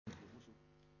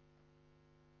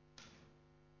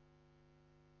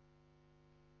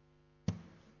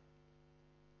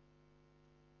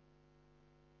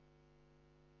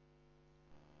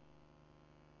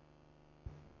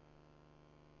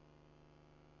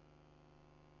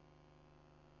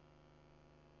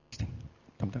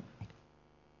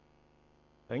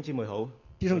弟兄姊妹好，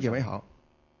弟兄姐妹好，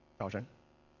早晨。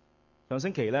上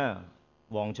星期呢，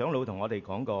黃長老同我哋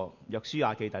講過約書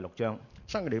亞記第6章。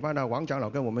上個禮拜呢，王長老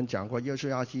跟我們講過約書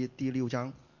亞記第6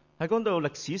章，係講到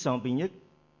歷史上邊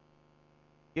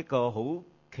一個好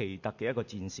奇特嘅一個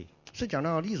戰士。是講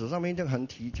到歷史上面一個很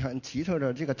奇特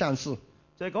的這個戰士。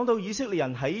就係講到以色列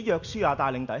人喺約書亞帶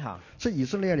領底下，是以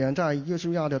色列人在約書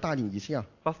亞的帶領以下，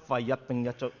不費一兵一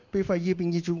卒，不費一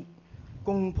兵一卒，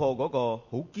攻破嗰個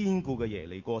好堅固嘅耶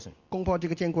利哥城。攻破這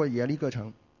個堅固的耶利哥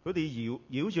城。佢哋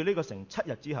繞住呢個城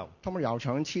7日之後，他們繞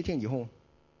城7天以後，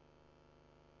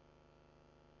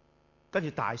跟住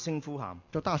大聲呼喊，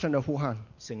就大聲的呼喊，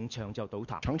城牆就倒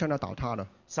塌，城牆就倒塌了。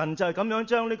神就係咁樣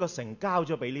將呢個城交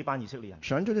咗俾呢班以色列人。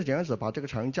神就是這樣子把這個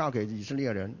城交給以色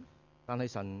列人。但係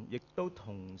神亦都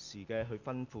同時嘅去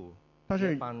吩咐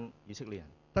呢班以色列人。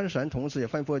但是神同時也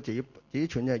吩咐這一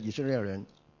群嘅以色列人，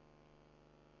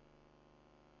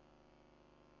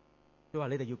佢話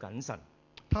你哋要謹慎。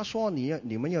他說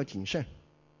你們要謹慎，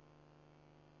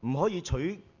唔可以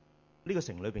取呢個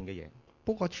城裏邊嘅嘢，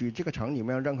不可取這個城裡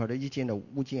面任何的一件的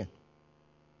物件。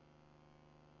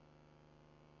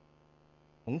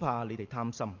恐怕你哋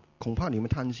貪心，恐怕你們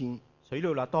貪心，取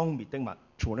了那當滅的物，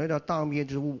取了那當滅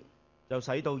之物，就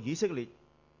使到以色列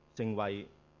成為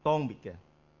當滅嘅，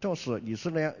就使以色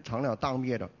列成了當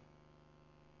滅的，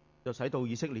就使到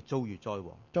以色列遭遇災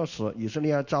禍，就使以色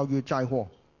列遭遇災禍。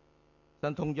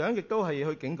神同樣亦都係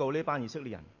去警告呢班以色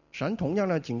列人。神同樣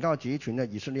呢警告這一群嘅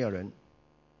以色列人，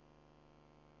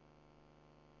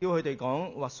叫佢哋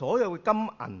講話，所有嘅金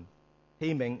銀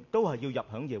器皿都係要入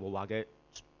響耶和華嘅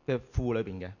庫裏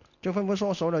邊嘅。就吩咐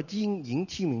說，所有的金銀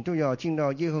器皿都要進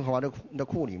到耶和華的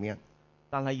庫裡面。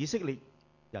但係以色列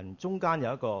人中間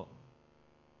有一個，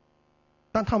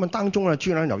但他們當中呢，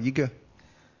居然有一個，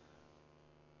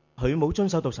佢冇遵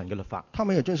守到神嘅律法，他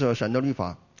沒有遵守神的律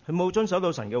法，佢冇遵守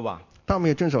到神嘅話，他沒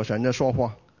有遵守神的說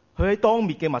話，佢喺當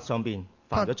滅嘅物上邊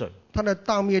犯咗罪，他在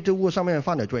當滅之物上面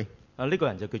犯了罪。呢個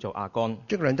人就叫做亞干。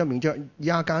這個人的名叫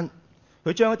亞干，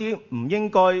佢將一啲唔應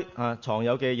該藏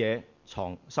有嘅嘢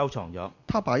收藏咗，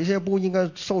他把一些不應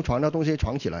該收藏的東西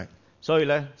藏起來。所以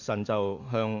呢，神就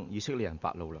向以色列人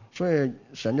發怒啦。所以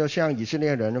神就向以色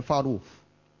列人發怒。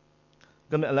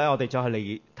今日呢，我哋就係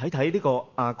嚟睇睇呢個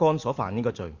亞干所犯呢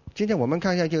個罪。今天我們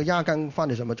看一下這個亞干犯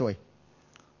了什麼罪，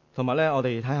同埋呢，我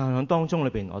哋睇下喺當中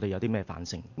裏邊，我哋有啲咩反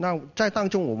省。那在當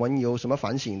中我們有什麼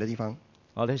反省的地方？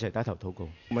我哋一齊低頭禱告。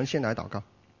我們先來禱告。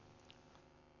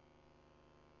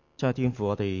真係天父，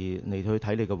我哋嚟去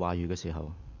睇你嘅話語嘅時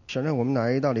候，神讓我們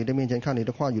來到你的面前看你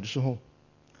的話語的時候，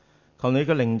求你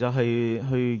嘅靈就係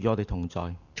去與我哋同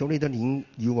在。求你的靈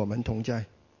與我們同在。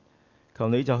求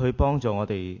你就去幫助我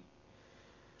哋，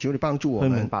求你幫助我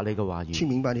們去明白你嘅話語，去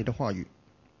明白你的話語。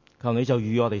求你就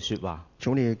與我哋說話，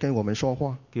求你跟我們說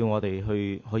話，叫我哋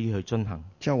可以去遵行，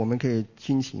叫我們可以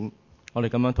遵行。我哋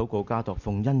咁樣禱告交託，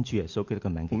奉恩主耶穌基督嘅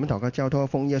名。我們禱告交託，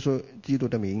奉耶穌基督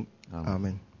的名。阿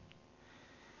門。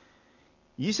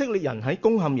以色列人喺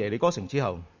攻陷耶利哥城之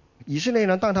後，以色列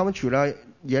人當他們取了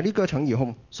耶利哥城以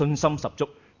後，信心十足，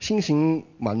信心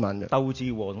滿滿的，鬥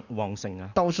志旺盛啊！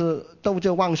鬥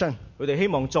志旺盛。佢哋希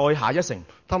望再下一城，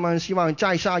他們希望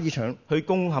再下一城，去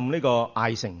攻陷呢個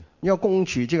艾城，要攻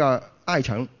取這個艾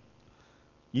城。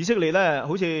以色列呢，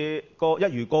好似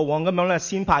一如過往咁樣呢，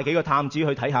先派幾個探子去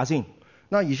睇下先。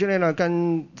那以色列呢，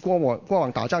跟過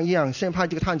往打仗一樣，先派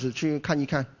這個探子去看一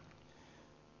看。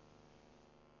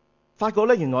發覺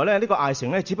呢，原來呢，呢個艾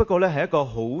城呢，只不過呢係一個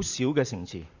好小嘅城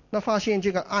池。那發現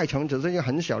這個艾城只是一個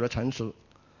很小的城池，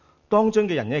當中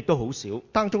嘅人呢亦都好少，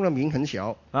當中的民很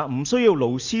小啊，唔需要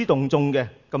勞師動眾嘅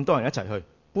咁多人一齊去，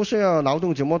不需要勞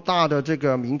動這麼大的這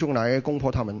個民眾來攻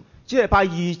破他們，只係派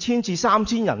2000至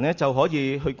3000人呢就可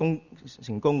以去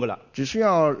成功㗎啦。只需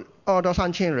要2到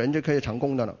3千人就可以成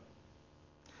功的了。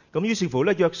咁於是乎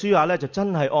呢，約書亞呢就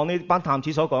真係按呢班探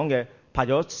子所講嘅，派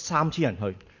咗3000人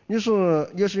去。於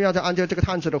是要就按照這個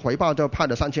探子的回報，就派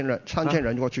了3000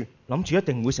人過去，諗住一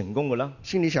定會成功㗎啦。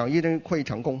心裡想一定會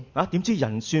成功。點知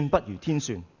人算不如天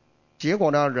算，結果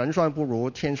呢，人算不如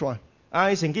天算。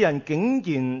艾城嘅人竟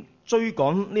然追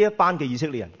趕呢一班嘅以色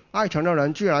列人，艾城的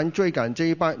人居然追趕這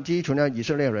一群嘅以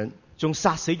色列人，仲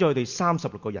殺死咗佢哋36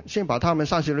個人，先把他們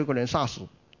36個人殺死。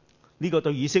呢個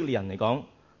對以色列人嚟講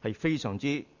係非常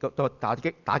之打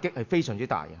擊係非常之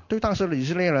大嘅。對當時的以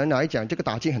色列人來講，這個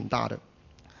打擊很大的。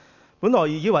本來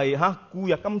以為固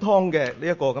若金湯嘅呢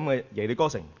一個咁嘅耶利哥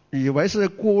城，以為是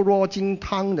固若金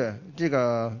湯的這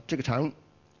個城，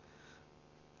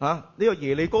呢個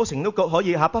耶利哥城都可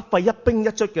以不費一兵一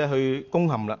卒嘅去攻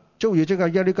陷啦。就以這個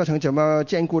耶利哥城這麼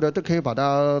堅固的，都可以把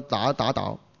它打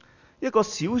倒。一個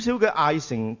小小嘅艾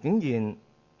城竟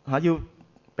然要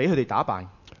俾佢哋打敗。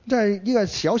在一個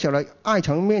小小的愛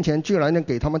城面前，居然能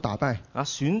給他們打敗。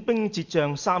選兵結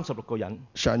將36個人。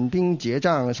選兵結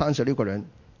將36個人。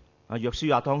約書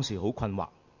亞當時好困惑。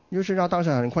約書亞當時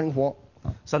很困惑。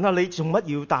神啊，你做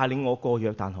乜要帶領我過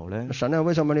約旦河呢？神啊，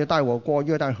為什麼你要帶我過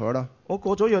約旦河呢？我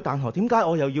過咗約旦河，點解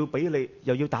我又要俾你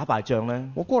又要打敗仗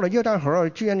呢？我過了約旦河，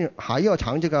居然還要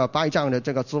嘗這個敗仗的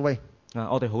這個滋味。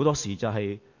我哋好多時就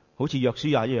係好似約書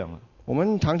亞一樣。我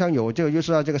們常常有這個約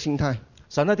書亞這個心態。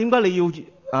神啊，點解你要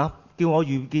叫我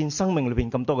遇見生命裏邊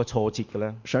咁多嘅挫折嘅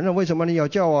呢？神啊，為什麼你要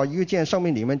叫我遇見生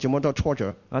命裡面這麼多挫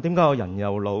折？點解我人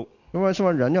又老？因為什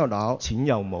麼人又老？錢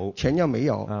又冇。錢又沒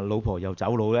有。老婆又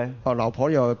走佬呢？老婆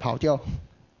又跑掉，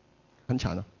很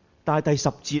慘啊！但係第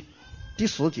10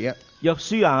節，約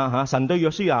書亞神對約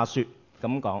書亞說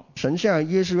咁講。神向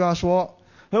約書亞說：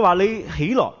佢話你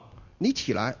起來，你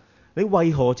起來，你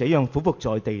為何這樣俯伏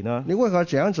在地呢？你為何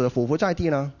這樣子俯伏在地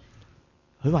呢？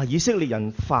佢話以色列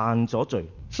人犯咗罪，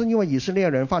是因為以色列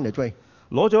人犯咗罪，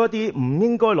攞咗一啲唔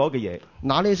應該攞嘅嘢，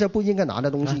拿了一些不應該拿嘅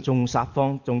東西，仲撒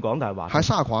謊，仲講大話，還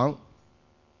撒謊。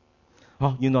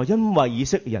原來因為以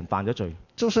色列人犯咗罪，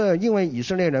就是因為以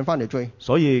色列人犯咗罪，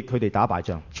所以佢哋打敗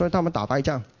仗，所以他們打敗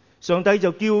仗。上帝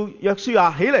就叫約書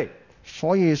亞起嚟，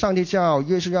所以上帝叫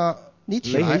約書亞你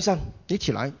起來，你起身，你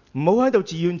起來，唔好喺度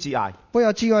自怨自艾，不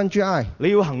要自怨自艾，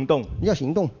你要行動，你要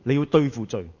行動，你要對付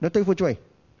罪，你要對付罪。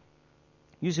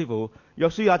於是乎約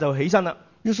書亞就起身啦，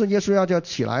於是約書亞就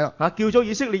起來了，叫咗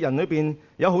以色列人裏邊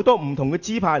有好多唔同嘅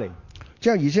支派嚟，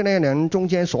叫以色列人中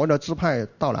間所有的支派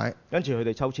到來，跟住佢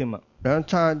哋抽籤啦，然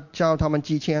後叫他們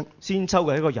寄籤，先抽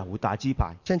嘅一個猶大支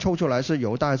派，先抽出來是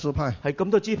猶大支派，係咁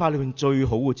多支派裏面最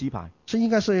好嘅支派，是應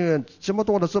該是這麼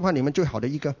多的支派裡面最好的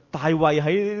一個。大衛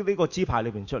喺呢個支派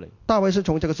裏邊出嚟，大衛是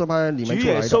從這個支派裡面出來的，主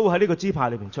耶穌喺呢個支派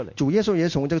裏邊出嚟，主耶穌也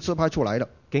從這個支派出來的，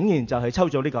竟然就係抽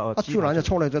咗呢個支派，居然就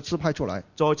抽了這個支派出來，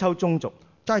再抽宗族，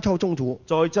再抽宗族，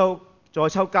再抽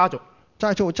家族，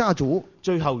再抽家族，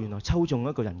最後原來抽中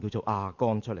一個人叫做亞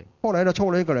干出嚟。後來呢抽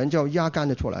了一個人叫亞干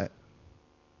的出來。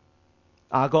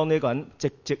亞干呢個人籍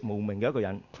籍無名嘅一個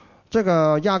人。這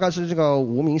個亞干是這個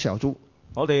無名小卒。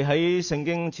我哋喺聖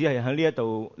經只係喺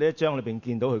呢一章裏邊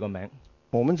見到佢個名。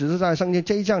我們只是在聖經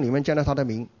這一章裡面見到他的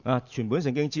名。全本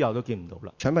聖經之後都見唔到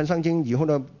啦。全本聖經以後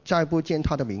呢，再不見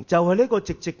他的名。就係呢個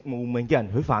籍籍無名嘅人，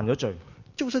佢犯咗罪。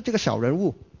就是這個小人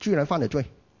物居然犯了罪。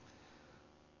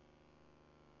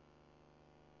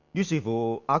於是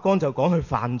乎，亞干就講佢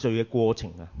犯罪嘅過程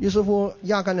啊。於是乎，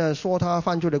亞干呢說他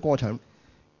犯罪嘅過程。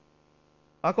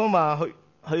亞干話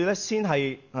佢咧先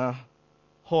係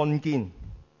看見。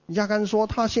亞干說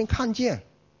他先看見。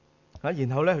然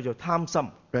後咧佢就貪心。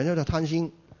然後就貪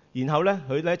心。然後咧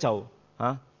佢咧就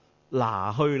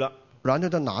拿去啦。然後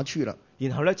就拿去了。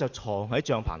然後咧就藏喺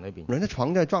帳棚裏邊。然後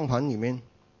藏在帳棚裡面。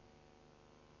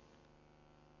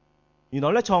原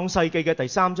來咧創世記嘅第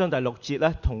3章第6節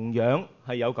咧，同樣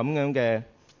係有咁樣嘅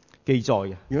記載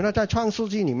嘅。原來在創世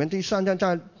記裡面第3章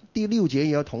在第6節也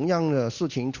有同樣嘅事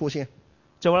情出現。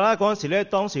就話啦，當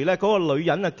時咧嗰個女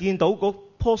人見到嗰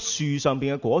棵樹上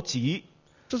邊嘅果子，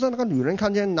就是那個女人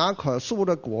看見那棵樹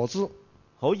的果子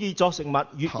可以作食物，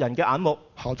悅人嘅眼目，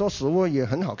好做食物也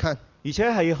很好看，而且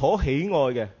係可喜愛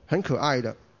嘅，很可愛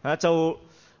的。能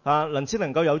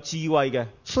夠有智慧嘅，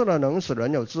吃了能使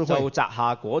人有智慧，就摘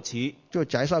下果子，就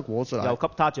摘下果子來，又給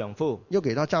她丈夫，又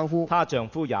給她丈夫，她丈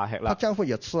夫也吃啦，她丈夫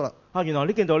也吃了。原來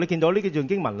你見到呢幾段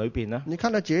經文裏邊呢，你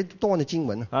看到這段的經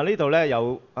文呢度咧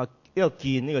有一個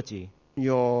見呢個字，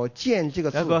有見這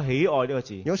個字，有個喜愛呢個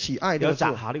字，有喜愛呢個字，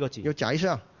有摘下呢個字，有摘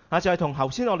下。就係同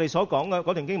頭先我哋所講嘅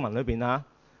嗰段經文裏邊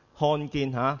看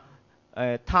見貪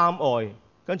愛，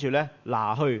跟住咧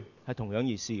拿去。係同樣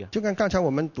意思嘅，就跟剛才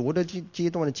我們讀的這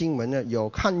段的經文呢，有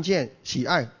看見、喜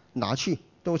愛、拿去，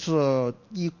都是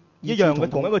一樣嘅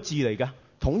同一個字嚟㗎，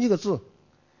同一個字。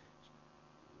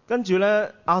跟住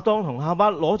咧，亞當同夏娃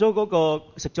攞咗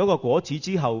食咗個果子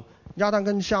之後，亞當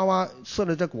跟夏娃吃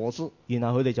了隻果子，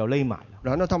然後佢哋就匿埋啦。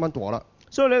然後他們躲了。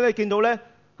所以你見到咧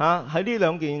喺呢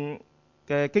兩件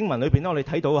嘅經文裏邊咧，我哋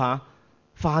睇到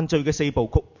犯罪嘅4部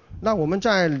曲。那我們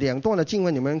在兩段的經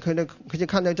文裡面可以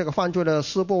看到這個犯罪的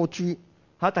4部曲。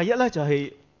第一咧就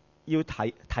係要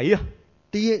睇啊。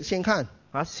第一先看。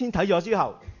先睇咗之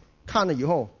後，看了以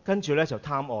後，跟住咧就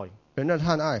貪愛。人的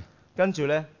貪愛。跟住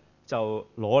咧就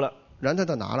攞啦。然後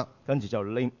就拿了。跟住就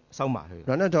收埋去。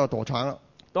然後就躲藏了。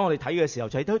當我哋睇嘅時候，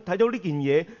就睇到呢件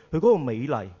嘢佢嗰個美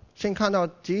麗。先看到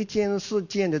這件事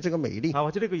件的這個美麗。或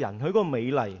者呢個人佢嗰個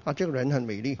美麗。這個人很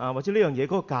美麗。或者呢樣嘢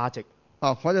嗰個價值。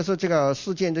或者是這個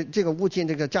事件、這個物件、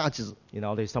這個價值，然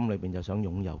後我哋心裏邊就想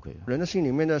擁有佢。人的心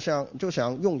裡面就想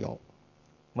擁有，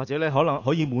或者咧可能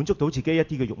可以滿足到自己一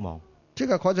啲嘅慾望。這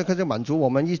個或者可以滿足我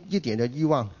們一點的慾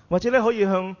望。或者咧可以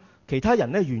向其他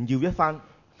人咧炫耀一番，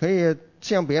可以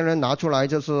向別人拿出來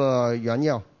就是炫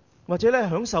耀，或者咧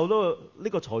享受到呢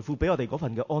個財富俾我哋嗰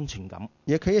份嘅安全感，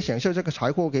也可以享受這個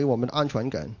財富給我們的安全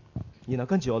感。然後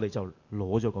跟住我哋就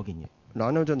攞咗嗰件嘢，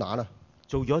然後就拿了，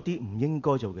做咗一啲唔應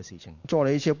該做嘅事情，做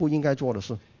了一些不應該做的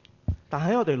事。但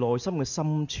喺我哋內心嘅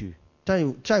深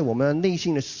處，在我們內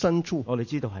心的深處，我哋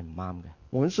知道係唔啱嘅。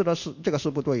我們知道這個是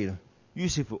不對的。於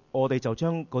是乎，我哋就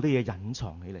將嗰啲嘢隱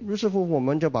藏起嚟。於是乎，我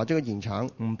們就把這個隱藏，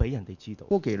唔俾人哋知道，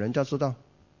不給人家知道。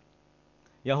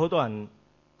有好多人，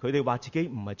佢哋話自己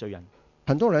唔係罪人。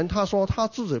很多人他說他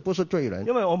自己不是罪人，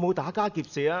因為我冇打家劫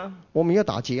舍啊。我沒有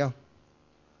打劫啊。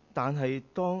但係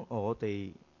當我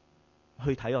哋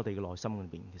去睇我哋嘅內心裏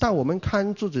邊，當我們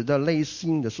看自己的內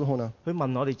心的時候呢，去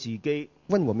問我哋自己，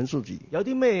問我們自己，有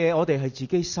啲咩嘢我哋係自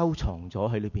己收藏咗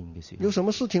喺裏邊嘅時候，有什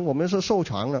麼事情我們是收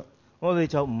藏了，我哋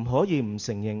就唔可以唔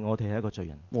承認我哋係一個罪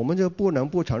人。我們就不能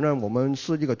不承認我們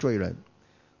是一個罪人。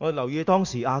我哋留意當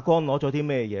時亞干攞咗啲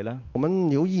咩嘢呢？我們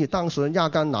留意當時亞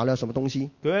干拿了什麼東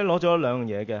西？佢攞咗兩樣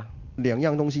嘢嘅。兩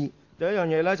樣東西。第一樣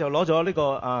嘢咧就攞咗呢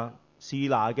個示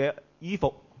拿嘅衣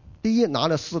服。第一拿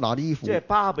了示拿的衣服。即係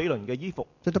巴比倫嘅衣服。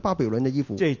這是巴比倫的衣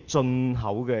服。即係進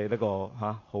口嘅呢個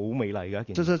好美麗嘅一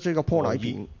件。這是這個舶來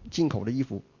品進口的衣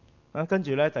服。跟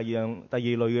住咧第二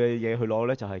類嘅嘢去攞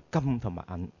咧就係金同埋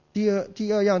銀。第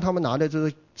二樣他們拿的就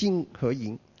是金和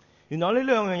銀。原來呢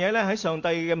兩樣嘢咧喺上帝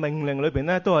嘅命令裏邊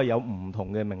咧都係有唔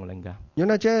同嘅命令㗎。原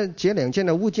來這兩件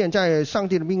的物件在上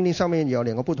帝的命令上面有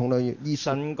兩個不同的意思。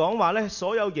神講話咧，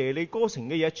所有耶利哥城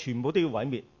嘅嘢全部都要毀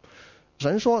滅。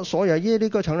神說所有耶利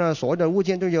哥城的所有的物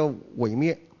件都要毀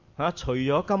滅。除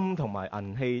咗金同埋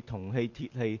銀器、銅器、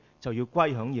鐵器，就要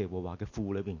歸響耶和華嘅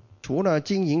庫裏邊。除了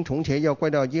金銀銅鐵要歸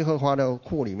到耶和華的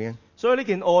庫裏面。所以呢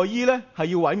件外衣咧係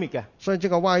要毀滅嘅。所以這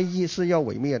個外衣是要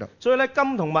毀滅的。所以咧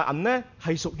金同埋銀咧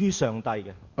係屬於上帝嘅。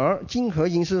而金和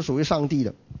銀是屬於上帝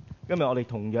的。今日我哋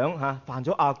同樣犯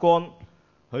咗亞干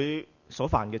佢所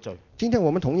犯嘅罪。今天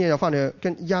我們同樣要犯嘅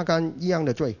跟亞干一樣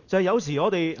的罪。就係有時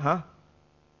我哋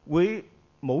會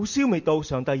冇消滅到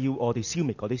上帝要我哋消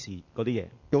滅嗰啲嘢。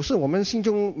有時我們心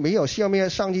中沒有消滅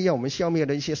上帝要我們消滅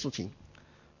的一些事情。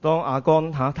當亞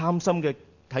干貪心嘅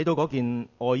睇到嗰件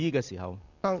外衣嘅時候，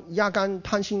當亞干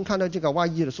貪心看到這個外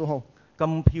衣的時候，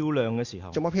咁漂亮嘅時候，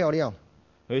這麼漂亮，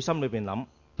佢心裏邊諗，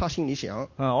他心裏想，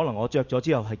可能我着咗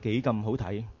之後係幾咁好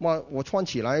睇，我穿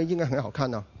起來應該很好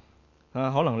看啊，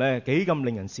可能咧幾咁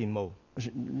令人羨慕，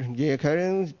也可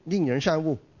能令人羨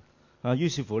慕，於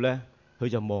是乎咧，佢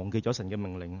就忘記咗神嘅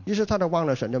命令。於是他就忘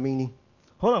了神的命令。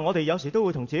可能我哋有時都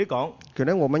會同自己講，可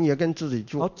能我們也跟自己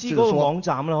做，我知嗰個網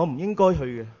站啦，我唔應該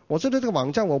去嘅。我知道這個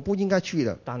網站我不應該去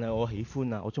的，但係我喜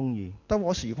歡啊，我中意。但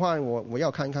我喜歡，我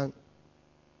要看看。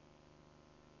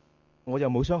我又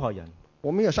冇傷害人。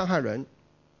我沒有傷害人。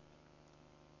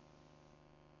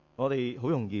我哋好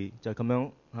容易就咁樣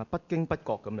不經不覺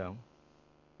咁樣。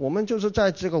我們就是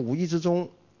在這個無意之中，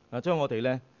將我哋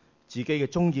咧自己嘅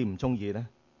中意唔中意咧，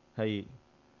係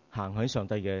行喺上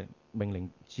帝嘅命令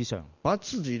之上，把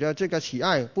自己的這個喜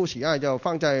愛不喜愛就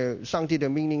放在上帝的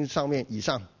命令上面以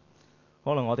上。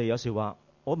可能我哋有時話，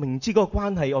我明知嗰個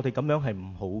關係我哋咁樣係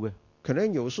唔好嘅。可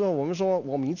能有時候我們說，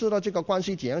我明知道這個關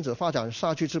係這樣子發展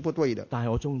下去是不對的，但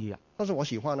係我中意啊。但是我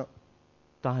喜歡了。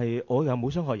但係我又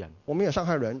冇傷害人。我沒有傷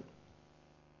害人。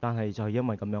但係就係因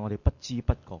為咁樣，我哋不知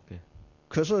不覺嘅。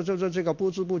可是就是這個不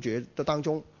知不覺的當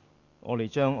中，我哋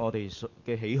將我哋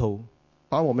嘅喜好，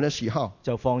把我們的喜好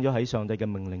就放咗喺上帝嘅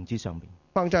命令之上面，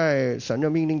放在神的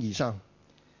命令以上。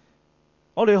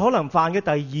我哋可能犯嘅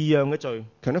第二樣嘅罪，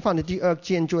可能犯的第二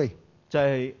件罪，就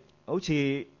係好似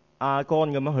亞干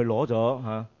咁樣去攞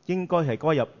咗應該係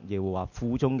歸入耶和華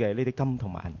庫中嘅呢啲金同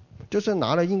埋銀。就是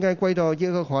拿了應該歸到耶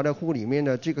和華的庫裡面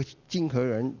的這個金和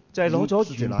銀，就係攞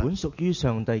咗原本屬於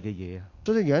上帝嘅嘢啊！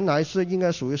就是原來是應該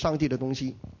屬於上帝的東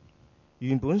西，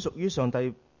原本屬於上帝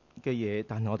嘅嘢，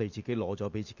但係我哋自己攞咗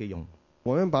俾自己用。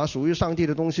我們把屬於上帝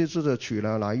的東西自己取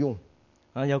了來用。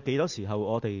有幾多時候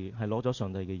我哋係攞咗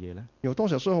上帝嘅嘢呢？有多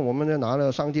少時候我們就拿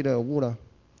了上帝的物呢？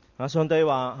上帝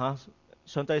話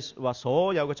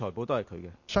所有嘅財寶都係佢嘅。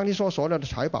上帝說所有的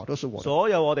財寶都是我的。所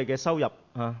有我哋嘅收入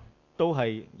都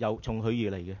係從佢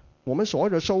而嚟嘅。我們所有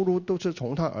的收入都是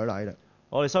從他而來的。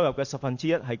我哋收入嘅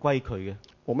1/10係歸佢嘅。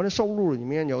我們的收入裡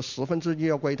面有1/10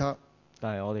要歸他。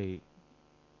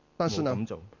但是呢，咁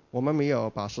做，我們沒有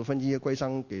把1/10歸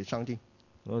上給上帝。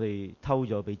我哋偷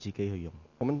咗俾自己去用。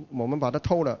我們把它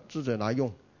偷了，自己來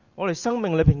用。我哋生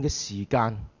命裏邊嘅時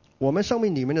間，我們生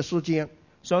命裡面的時間，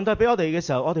上帝俾我哋嘅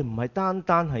時候，我哋唔係單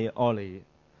單係愛嚟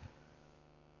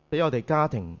俾我哋家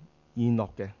庭宴樂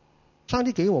嘅。上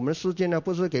帝給我們的時間呢，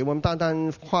不是給我們單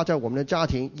單花在我們的家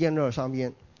庭宴樂上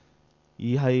面，而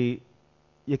係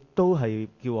亦都係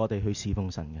叫我哋去侍奉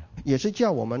神嘅，也是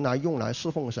叫我們用來侍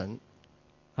奉神。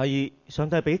係上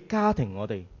帝俾家庭我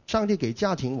哋，上帝給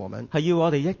家庭我們，係要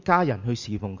我哋一家人去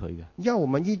侍奉佢嘅。要我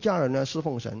們一家人呢侍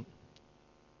奉神。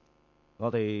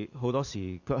我哋好多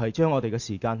時卻係將我哋嘅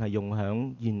時間係用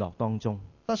喺宴樂當中，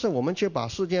但是我們卻把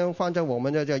時間放在我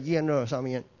們的宴樂上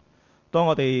面。當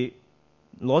我哋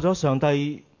攞咗上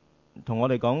帝同我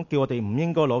哋講叫我哋唔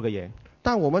應該攞嘅嘢，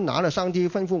當我們拿了上帝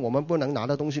吩咐我們不能拿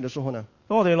的東西的時候呢，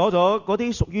當我哋攞咗嗰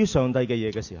啲屬於上帝嘅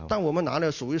嘢嘅時候，當我們拿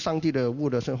了屬於上帝的物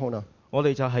的時候呢，我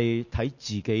哋就係睇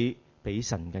自己比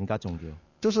神更加重要，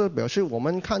就是表示我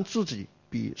們看自己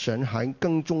比神還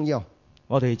更重要。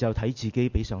我哋就睇自己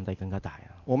比上帝更加大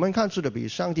啊！我們看自己比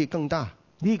上帝更大，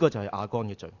呢個就係亞干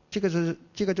嘅罪。這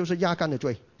個就是亞干的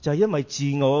罪，就係因為自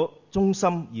我中心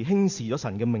而輕視咗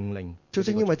神嘅命令，就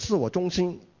是因為自我中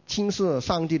心輕視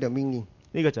上帝的命令。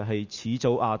呢個就係始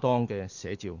祖亞當嘅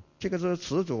寫照，這個是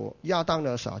始祖亞當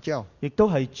的寫照，亦都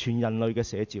係全人類嘅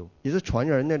寫照，也是全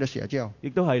人類的寫照，亦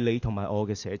都係你同埋我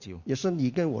嘅寫照，也是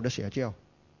你跟我的寫照。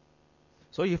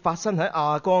所以發生喺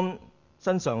亞干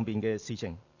身上邊嘅事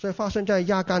情，所以發生在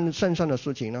亞干身上的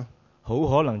事情呢，好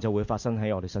可能就會發生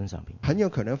喺我哋身上邊，很有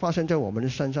可能發生在我們的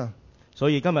身上。所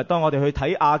以今日當我哋去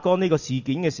睇亞干呢個事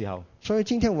件嘅時候，所以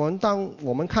今天當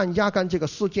我們看亞干這個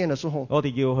事件的時候，我哋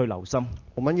要去留心，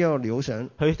我們要留神，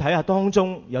去睇下當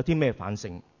中有啲咩反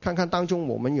省，看看當中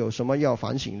我們有什麼要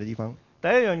反省的地方。第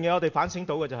一樣嘢我哋反省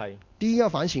到嘅就係，第一要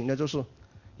反省的就是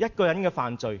一個人嘅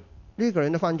犯罪，一個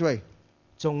人的犯罪，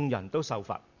眾人都受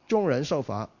罰，眾人受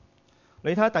罰。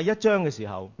你睇下第一章嘅時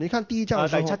候，你看第一章的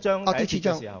時候，第七章第七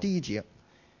章第一節嘅時候，第一節，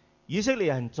以色列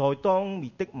人在當滅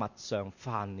的物上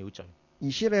犯了罪。以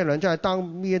色列人在當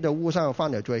滅的物上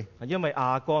犯了罪，因為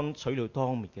亞干取了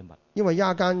當滅嘅物，因為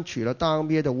亞干取了當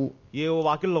滅的物，耶和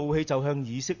華嘅怒氣就向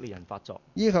以色列人發作。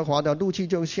耶和華的怒氣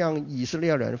就向以色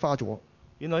列人發作。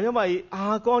原來因為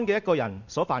亞干嘅一個人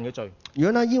所犯嘅罪，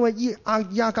原來因為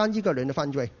亞干一個人的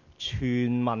犯罪，全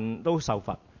民都受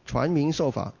罰，全民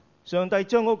受罰。上帝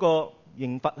將嗰個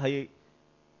刑罰係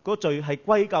嗰罪係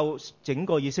歸咎整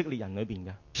個以色列人裏邊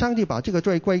嘅。上帝把這個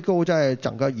罪歸咎在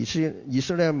整個以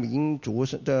色列民族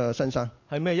的身上，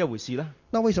係咩一回事呢？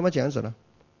那為什麼這樣子呢？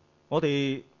我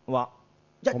哋話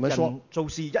一人做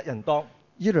事一人當，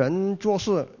一人做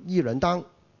事一人當，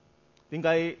點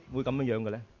解會咁樣嘅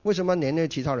呢？為什麼連累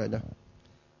其他人呢？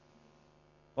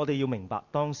我哋要明白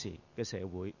當時嘅社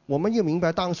會，我們要明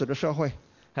白當時的社會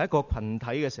係一個群體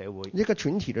嘅社會，一個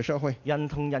群體的社會，人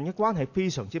同人嘅關係非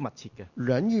常之密切嘅，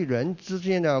人與人之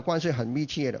間的關係很密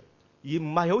切的，而唔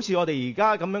係好似我哋而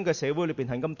家咁樣嘅社會裏邊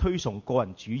係咁推崇個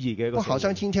人主義嘅一個社會。不好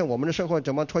像今天我們的社會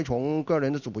怎麼推崇個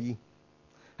人的主義？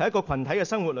喺一個群體嘅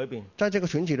生活裏邊，在這個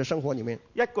群體的生活裡面，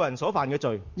一個人所犯嘅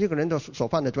罪，一個人的所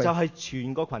犯的罪，就係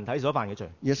全個群體所犯嘅罪，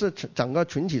也是整個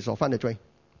群體所犯的罪。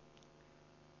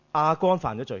亞干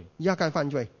犯咗罪，亞干犯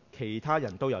罪，其他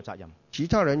人都有責任，其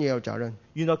他人也有責任。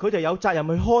原來佢哋有責任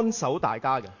去看守大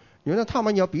家嘅。原來他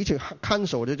們有彼此看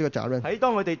守的這個責任。喺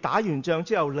當佢哋打完仗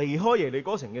之後離開耶利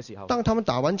哥城嘅時候，當他們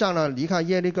打完仗了離開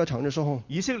耶利哥城的時候，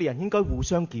以色列人應該互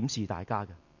相檢視大家嘅。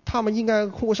他們應該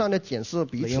互相的檢視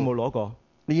彼此。你有冇攞過？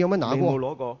你有沒有拿過？你有冇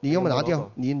攞過？你有沒有拿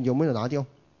掉？你有沒有拿掉？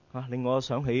令我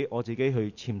想起我自己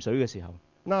去潛水嘅時候。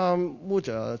那牧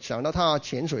者想到他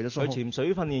潛水的時候，去潛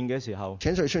水訓練嘅時候，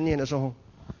潛水訓練的時候，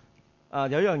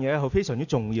有一樣嘢係非常之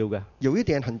重要嘅。有一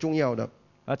點很重要的，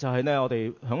就係呢，我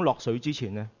哋響落水之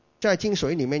前呢，在進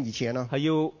水裡面以前呢，係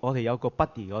要我哋有個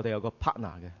buddy， 我哋有個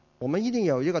partner 嘅。我們一定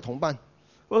有一個同伴。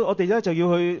我哋咧就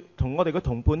要去同我哋嘅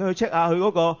同伴去 check 下佢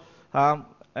嗰個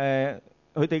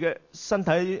佢哋嘅身體，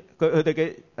佢哋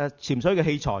嘅潛水嘅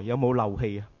器材有冇漏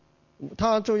氣啊？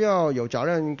他就要有責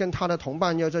任跟他的同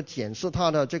伴要去檢視他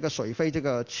的這個水肺這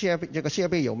個設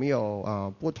備有沒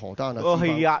有不妥當的地方。個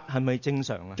氣壓係咪正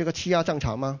常啊？這個氣壓正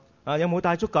常嗎？有冇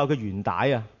帶足夠嘅圓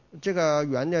帶啊？這個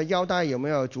圓的腰帶有沒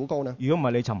有足夠呢？如果唔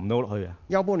係你沉唔到落去啊？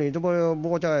要不你都會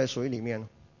摸在水裡面。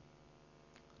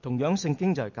同樣聖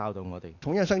經就係教導我哋。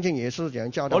同樣聖經也是這樣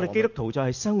教導我們。我哋基督徒就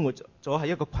係生活咗喺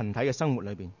一個群體嘅生活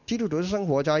裏邊。基督徒是生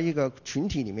活在一個群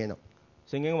體裡面的。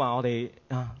聖經話我哋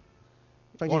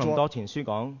哥林多前書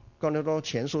講，哥林多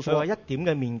前書說，佢話一點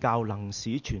嘅麵酵能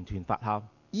使全團發酵。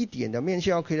一點的麵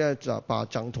酵可以把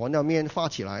整團的麵發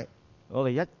起來。我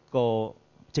哋一個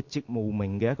籍籍無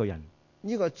名嘅一個人，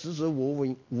一個籍籍無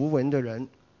聞的人，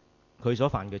佢所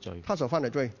犯嘅罪，他所犯的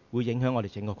罪會影響我哋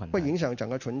整個群體，會影響整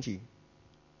個群體。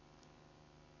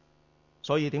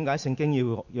所以點解聖經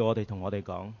要我哋同我哋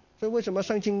講？所以為什麼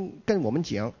聖經跟我們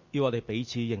講，要我哋彼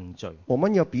此認罪？我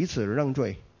們要彼此認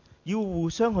罪，要互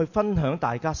相去分享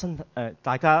大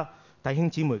家弟兄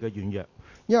姊妹嘅軟弱，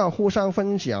要互相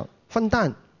分享分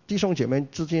擔弟兄姐妹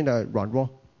之間的軟弱。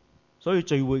所以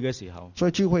聚會嘅時候，所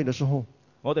以聚會的時候，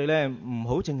我哋咧唔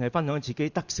好淨係分享自己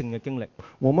得勝嘅經歷，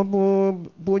我們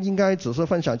不應該只是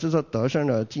分享就是得勝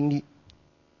的經歷，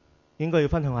應該要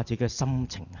分享下自己嘅心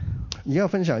情。也要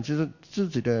分享就是自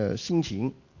己的心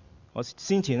情。我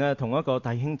先前咧同一個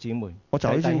弟兄姊妹，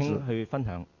弟兄去分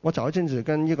享。我早一陣子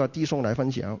跟一個弟兄來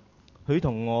分享，佢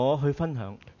同我去分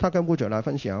享，他跟牧者來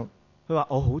分享，佢話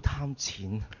我好貪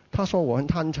錢，他說我很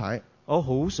貪財，我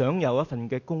好想有一份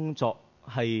嘅工作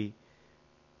係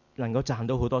能夠賺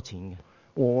到好多錢嘅。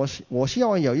我希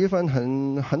望有一份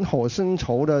很好薪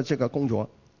酬的這個工作。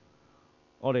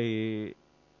我哋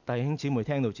弟兄姊妹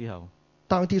聽到之後，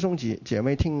當弟兄姐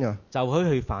妹聽了，就喺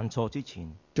佢犯錯之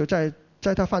前，就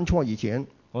在他犯錯以前，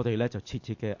我哋咧就切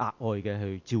切嘅額外嘅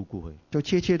去照顧佢，就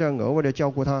切切的額外的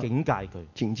照顧他，警戒佢，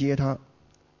警戒他。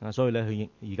所以咧佢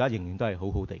而家仍然都係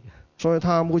好好地嘅。所以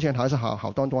他目前還是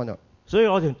好端端的。所以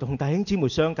我哋同弟兄姊妹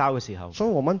相交嘅時候，所以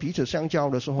我們彼此相交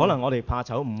的時候，可能我哋怕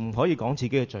醜，唔可以講自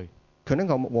己嘅罪。可能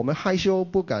我們害羞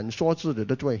不敢說自己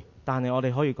的罪，但係我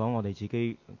哋可以講我哋自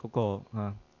己嗰個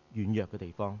軟弱嘅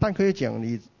地方。但可以講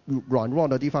你軟弱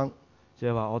的地方，即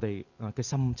係話我哋嘅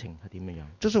心情係點樣？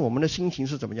就是我們的心情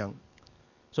是怎麼樣。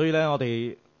所以咧，我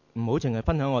哋唔好淨係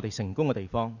分享我哋成功嘅地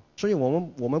方。所以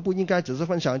我們不應該只是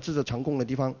分享自己成功的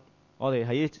地方。我哋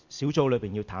喺小組裏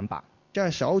邊要坦白。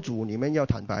在小組裡面要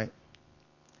坦白。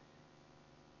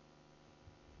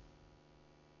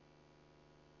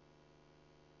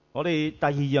我哋第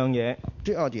二樣嘢，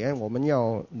第二點我們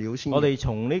要留心。我哋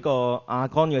從呢個亞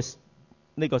干嘅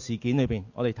呢個事件裏邊，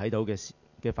我哋睇到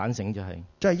嘅反省就係，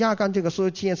在亞干這個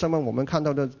事件上面，我們看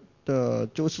到的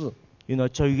就是原來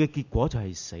罪嘅結果就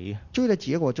係死。罪的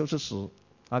結果就是死。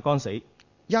亞干死，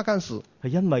亞干死係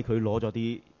因為佢攞咗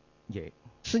啲嘢，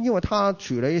是因為他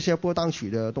取了一些不當取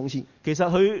的東西。其實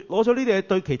佢攞咗呢啲嘢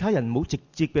對其他人冇直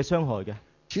接嘅傷害嘅。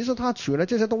其實他取了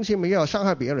這些東西沒有傷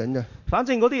害別人的。反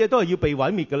正嗰啲嘢都係要被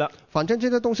毀滅㗎啦。反正這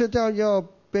些東西都要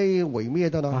被毀滅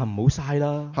的啦。唔好嘥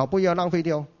啦。好，不要浪費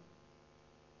掉。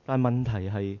但問題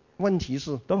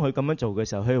是，當佢咁樣做嘅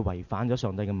時候，佢係違反咗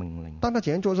上帝嘅命令。當他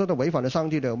這樣做時，都違反了上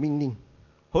帝的命令。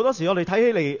好多時我哋睇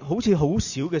起嚟好似好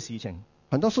小嘅事情。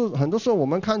很多時候我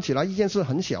們看起來一件事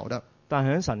很小的，但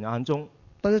係喺神眼中，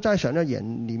但是在神的眼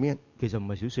裡面，其實唔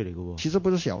係小事嚟嘅喎。其實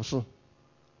不是小事。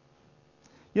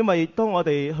因為當我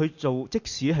哋去做，即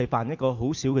使係犯一個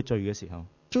好小嘅罪嘅時候，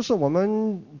就是我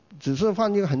們只是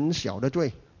犯一個很小的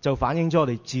罪，就反映咗我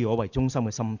哋自我為中心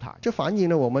嘅心態。就反映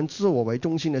了我們自我為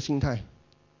中心的心態。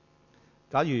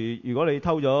假如果你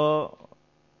偷咗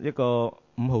一個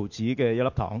5毫子嘅一粒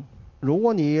糖，如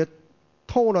果你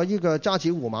偷了一個價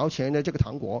值5毛錢的這個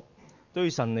糖果，對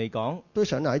神嚟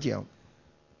講，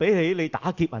比起你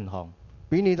打劫銀行，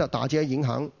比你打劫銀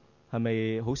行，係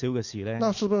咪好少嘅事呢？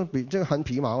那是不是比這個很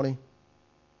皮毛呢？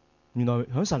原來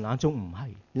喺神眼中唔係。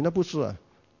原來不是啊。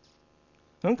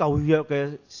喺舊約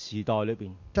嘅時代裏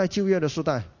邊，在舊約的時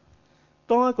代，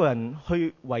當一個人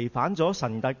去違反咗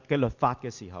神嘅律法嘅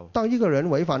時候，當一個人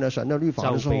違反了神的律法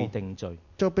的時候，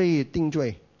就被定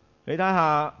罪。你睇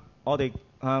下我哋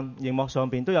熒幕上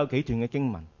邊都有幾段嘅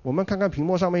經文。我們看看屏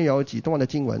幕上面有幾段的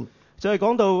經文，就係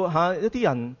講到一啲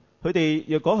人，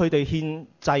若果佢哋獻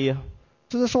祭啊，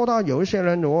就是說到有一些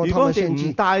人，如果佢哋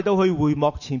唔帶到去會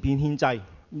幕前邊獻祭，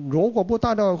如果不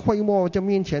帶到會幕嘅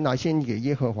面前來獻給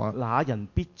耶和華，那人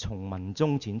必從民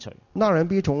中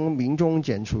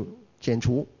剪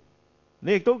除。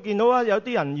你亦都見到啊，有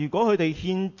啲人如果佢哋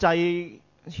獻祭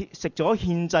食咗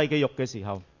獻祭嘅肉嘅時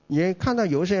候，也看到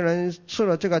有些人吃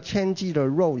了這個獻祭的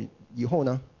肉以後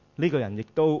呢，呢個人亦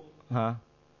都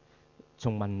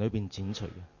從民裏邊剪除嘅。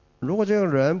如果這個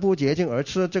人不潔淨而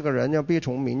吃，這個人要被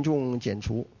從民眾剪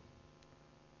除。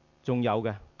仲有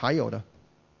嘅，還有的，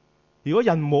如果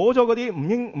人摸咗嗰啲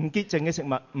唔潔淨嘅食物，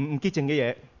唔潔淨嘅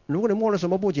嘢，如果你摸了什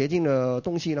麼不潔淨的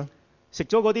東西呢？食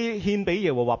咗嗰啲獻俾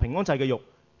耶和華平安祭嘅肉，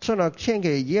吃了獻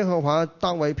給耶和華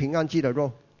當為平安祭的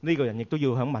肉，呢個人亦都要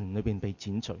喺民裏邊被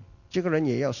剪除。這個人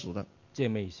也要死的。即係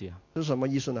咩意思啊？是什麼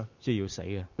意思呢？即係要死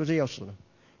嘅。就是要死的。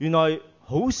原來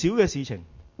好少嘅事情，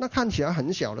那看起來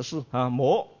很小的事，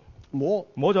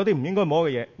摸咗啲唔應該摸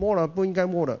嘅嘢，摸了不應該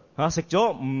摸的，食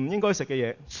咗唔應該食嘅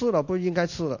嘢，吃了不應該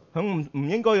吃的，喺唔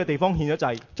應該嘅地方獻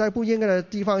咗祭，在不應該嘅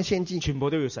地方獻祭，全部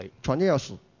都要死，全都要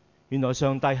死。原來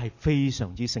上帝係非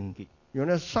常之聖潔，原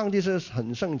來上帝是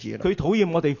很聖潔的，佢討厭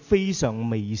我哋非常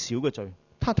微小嘅罪，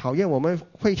他討厭我們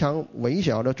非常微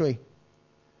小的罪。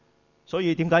所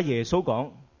以點解耶穌講？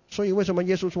所以為什麼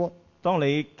耶穌說，當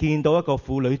你見到一個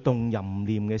婦女動淫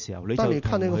念嘅時候，你就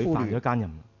同佢犯咗奸淫。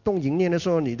動淫念的時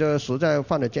候，你就實在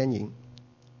犯了奸淫。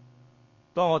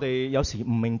當我哋有時唔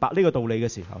明白呢個道理嘅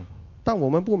時候，當我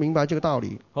們不明白這個道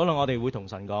理，可能我哋會同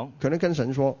神講，可能跟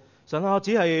神說，神啊，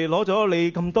只係攞咗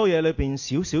你咁多嘢裏邊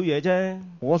少少嘢啫。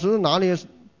我只是拿你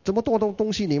這麼多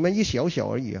東西裡面一小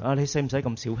小而已啊。啊，你使唔使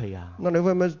咁小氣啊？那你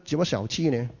會唔會這麼小氣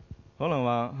呢？可能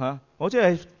話嚇，我只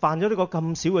係犯咗呢個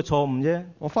咁少嘅錯誤啫。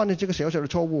我犯咗這個小小嘅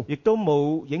錯誤，亦都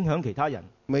冇影響其他人。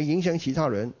沒影響其他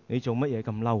人。你做乜嘢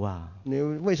咁嬲啊？你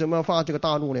為什麼要發這個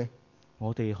大怒呢？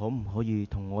我哋可唔可以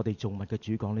同我哋造物嘅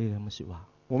主講呢啲咁嘅説話？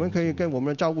我們可以跟我們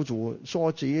的造物主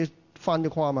說這一番的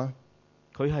話嗎？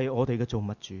佢係我哋嘅造物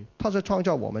主，他是創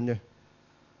造我們的。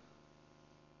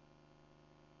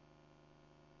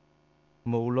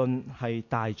無論係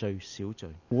大罪小罪，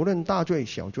無論大罪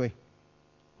小罪，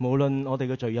無論我哋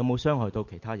嘅罪有冇傷害到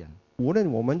其他人，無論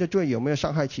我們的罪有沒有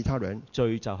傷害其他人，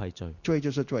罪就係罪，罪就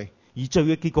是罪，而罪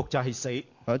嘅結局就係死，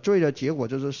而罪的結果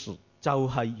就是死，就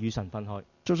係與神分開，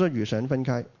就是與神分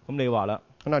開。咁你話啦，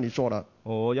那你說了，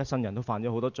我一生人都犯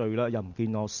咗好多罪啦，又唔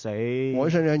見我死。我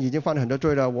一生人已經犯了很多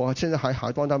罪了，我現在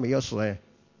還當沒有死誒。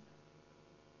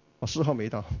我時候未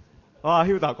到。啊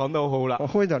，Hilda 講得好好啦。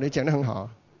Hilda 你講得很好。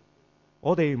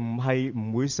我哋唔係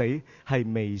唔會死，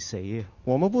係未死啊。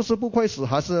我們不是不會死，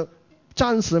還是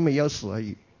暫時沒有死而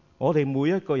已。我哋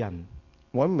每一個人，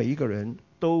我們每一個人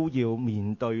都要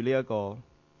面對呢一個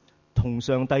同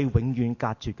上帝永遠隔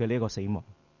絕嘅呢一個死亡。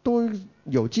都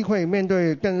有機會面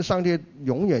對跟上帝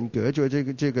永遠隔絕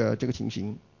這個情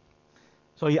形。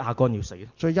所以亞干要死。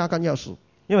所以亞干要死。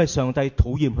因為上帝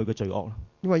討厭佢嘅罪惡。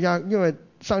因為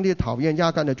上帝討厭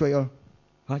亞干嘅罪惡。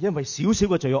因為小小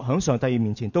嘅罪惡喺上帝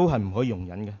面前都係唔可以容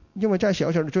忍嘅。因為在小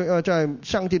小嘅罪惡在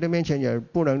上帝嘅面前也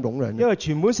不能容忍。因為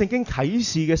全本聖經啟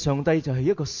示嘅上帝就係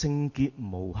一個聖潔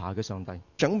無瑕嘅上帝。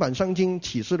整本聖經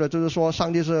啟示嘅就是說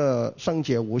上帝是聖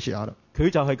潔無瑕的。佢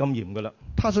就係咁嚴㗎啦。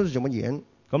他是怎麼嚴？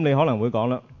咁你可能會講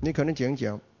啦。你可能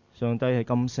講上帝係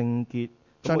咁聖潔，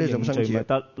上帝怎麼聖潔咪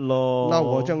得咯？那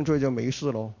我認罪就沒事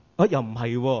咯。啊，又唔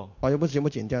係喎。又不是這麼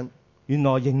簡單。原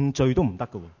來認罪都唔得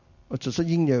㗎喎。只是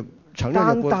承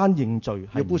認單認罪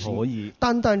係唔可以，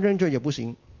單認罪也不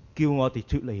行，叫我哋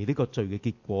脫離呢個罪嘅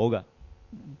結果嘅。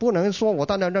不能說我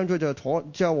單認罪就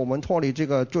叫我們脫離這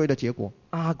個罪的結果。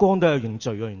亞干都有認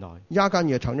罪啊，原來。亞干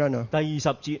也承認了。第20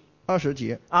節。20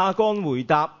節。亞干回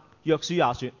答約書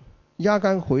亞說。亞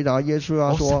干回答約書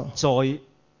亞說：我實在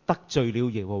得罪了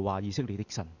耶和華以色列的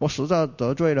神。我實在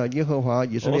得罪了耶和華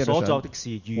以色列的神。我所做的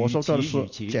事如此如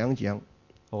此。這樣講。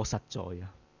我實在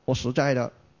啊。我實在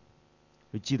的。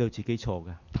佢知道自己錯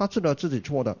嘅，他知道自己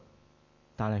錯的，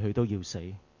但係佢都要死，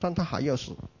但他還要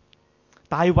死。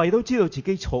大衛都知道自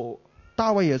己錯，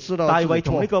大衛也知道。大衛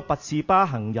同呢個拔示巴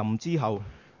行淫之後，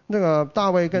那個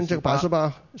大衛跟這個拔示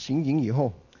巴行淫以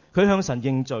後，佢向神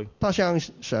認罪，他向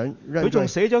神認罪。佢仲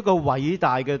寫咗一個偉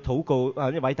大嘅禱告，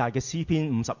偉大嘅詩篇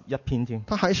51篇添。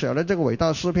他還寫了這個偉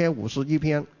大詩篇51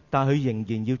篇。但佢仍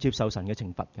然要接受神嘅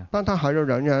懲罰嘅。但他還是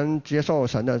仍然接受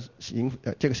神的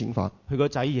這個刑罰。佢個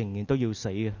仔仍然都要死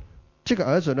嘅。這個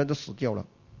兒子呢都死掉了。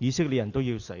以色列人都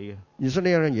要死嘅。以色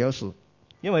列人也要死。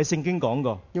因為聖經講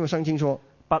過。因為聖經說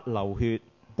不流血，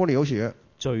不流血，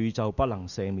罪就不能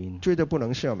赦免。罪就不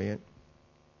能赦免。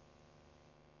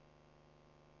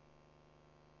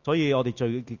所以我哋罪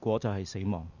嘅結果就係死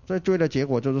亡。所以罪嘅結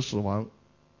果就是死亡。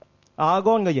亞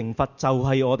干嘅刑罰就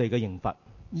係我哋嘅刑罰。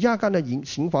亞干的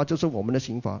刑罰就是我們的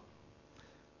刑罰。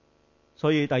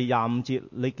所以第25節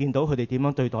你見到佢哋點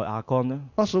樣對待亞干呢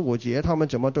？25節他們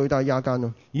怎麼對待亞干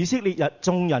呢？以色列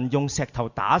眾人用石頭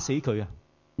打死佢啊！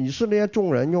以色列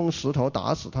眾人用石頭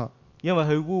打死他，因為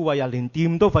佢污穢啊，連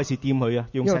掂都費事掂佢啊，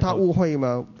用石頭。因為他污穢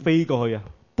嘛，飛過去啊！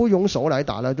不用手來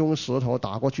打了，用石頭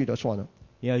打過去就算了。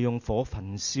然後用火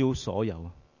焚燒所有。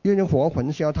用火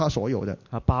焚燒他所有的。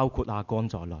包括亞干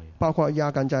在內。包括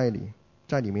亞干在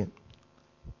裡面。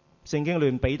聖經裏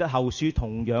彼得後書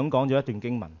同樣講咗一段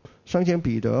經文。聖經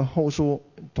彼得後書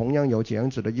同樣有這樣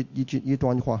子的一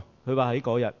段話。佢話喺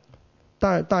嗰日，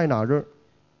在那日，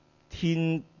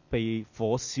天被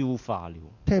火消化了。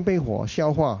天被火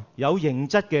消化。有形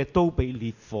質嘅都被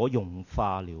烈火融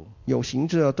化了。有形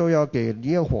質嘅都要給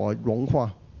烈火融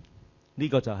化。呢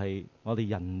個就係我哋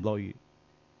人類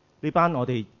呢班我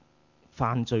哋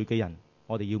犯罪嘅人，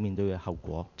我哋要面對嘅後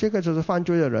果。這個就是犯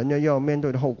罪嘅人要面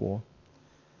對嘅後果。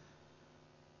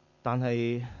但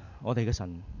係我哋嘅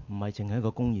神唔係淨係一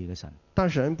個公義嘅神。但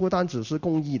神不單只是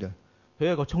公義的，佢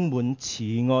係一個充滿慈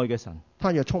愛嘅神。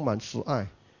他也充滿慈愛。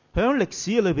佢喺歷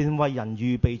史裏邊為人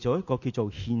預備咗一個叫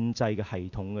做獻祭嘅系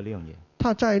統嘅呢樣嘢。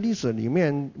他在歷史裡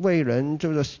面為人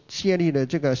就是設立了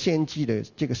這個獻祭的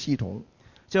這個系統。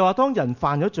就話當人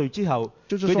犯咗罪之後，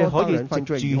佢哋可以藉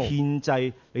住獻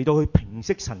祭嚟到去平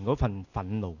息神嗰份憤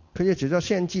怒。佢哋藉著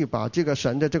獻祭把這個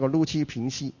神的這個怒氣平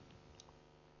息。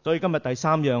所以今日第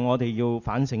三樣我哋要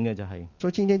反省嘅就係，所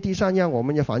以今天第三樣我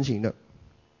們要反省的，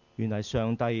原來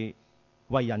上帝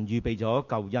為人預備咗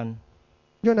救恩。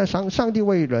原來上帝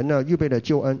為人呢預備了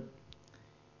救恩。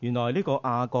原來呢個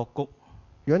亞各谷，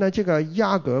原來這個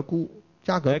亞各谷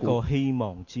係一個希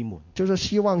望之門，就是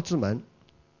希望之門。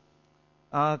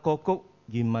亞各谷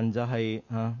原文就係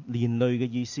連累嘅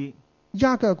意思。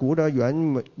亞各谷的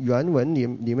原文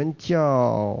裡面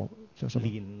叫什麼？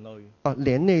連累。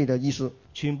連累的意思。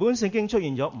全本聖經出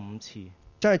現咗5次。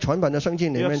在全本的聖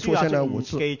經裡面出現了5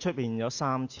次。約書亞記出邊有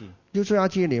3次。約書亞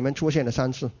記裡面出現了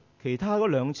3次。其他嗰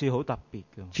2次好特別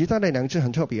嘅。其他的2次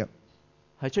很特別。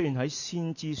係出現喺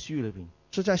先知書裏邊。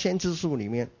是在先知書裡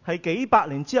面。係幾百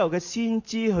年之後嘅先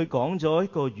知去講咗一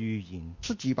個預言。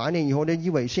是幾百年以後的一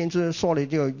位先知說了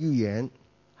這個預言。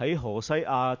喺何西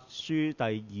阿書第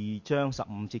2章15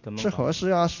節咁樣。是何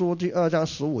西阿書第2章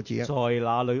15節。在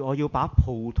那裡我要把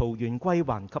葡萄園歸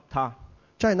還給他。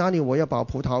在哪裡我要把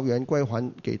葡萄園歸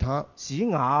還給他。使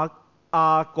亞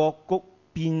各谷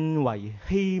變為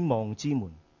希望之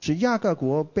門。使亞各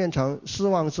谷變成失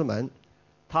望之門。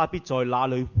他必在那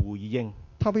裡回應。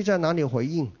他必在哪裡回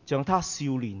應？像他少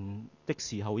年的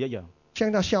時候一樣。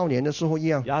像他少年的時候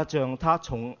一樣。也像他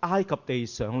從埃及地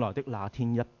上來的那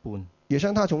天一般。也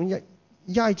像他從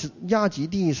亞及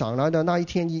地上來的那一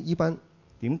天一般。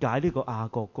點解呢個亞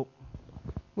各谷？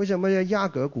為什麼亞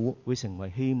各谷會成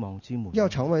為希望之門？要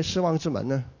成為失望之門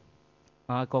呢？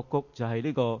亞各谷就係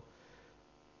呢個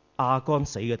亞干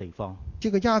死嘅地方。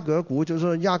這個亞各谷就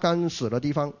是亞干死的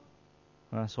地方。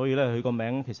所以咧，佢個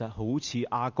名其實好似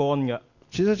亞干嘅。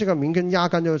其實這個名跟亞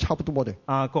干就差不多的。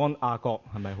亞干亞各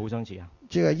係咪好相似啊？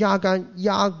這個亞干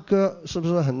亞哥是不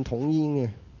是很同音嘅？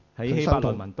喺希伯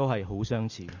來文都係好相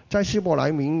似。在希伯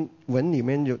來文裡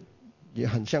面也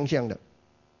很相像的。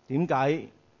點解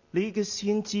呢個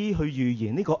先知去預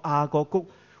言呢個亞各谷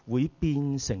會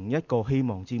變成一個希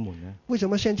望之門呢？為什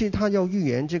麼先知他要預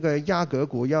言這個亞各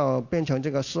谷要變成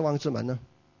這個失望之門呢？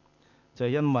就係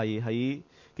因為喺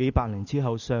幾百年之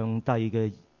後，上帝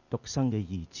嘅獨生嘅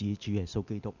兒子主耶穌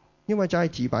基督。因為在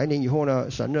幾百年以後呢，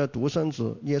神的獨生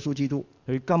子耶穌基督，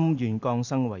佢甘願降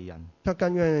生為人。他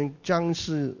甘願降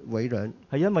世為人，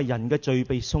係因為人嘅罪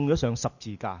被送咗上十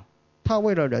字架。他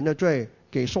為了人的罪，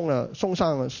給送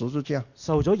上十字架，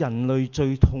受咗人類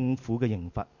最痛苦嘅刑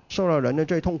罰。受了人類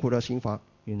最痛苦的刑罰。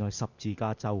原來十字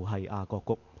架就係亞各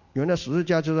谷。原來十字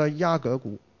架就在亞各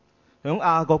谷。喺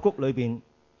亞各谷裏邊，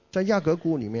在亞各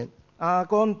谷裡面，亞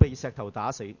干被石頭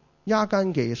打死。亞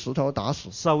干給石頭打死，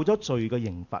受咗罪嘅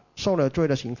刑罰。受了罪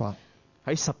的刑罰。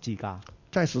喺十字架。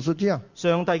在十字架。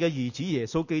上帝嘅兒子耶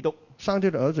穌基督。上帝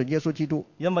的兒子耶穌基督。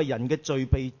因為人嘅罪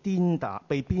被鞭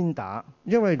打。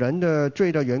因為人的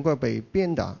罪的緣故被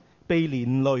鞭打。被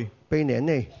連累。被連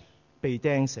累。被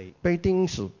釘死。被釘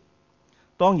死。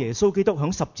當耶穌基督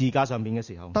喺十字架上面嘅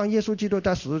時候。當耶穌基督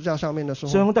在十字架上面的時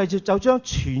候。上帝就將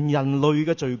全人類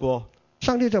嘅罪過。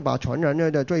上帝就把全人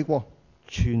類的罪過。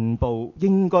全部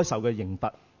應該受嘅刑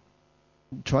罰，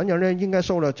全人類應該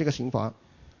受了這個刑罰，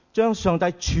將上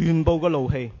帝全部嘅怒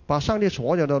氣，把上帝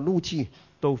所有的怒氣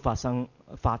都發洩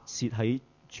喺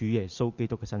主耶穌基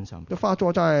督嘅身上，都發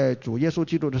作在主耶穌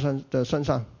基督的身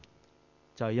上，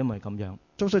就係因為咁樣，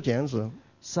就是這樣子。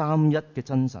三一嘅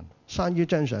真神，三一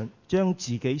真神將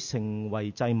自己成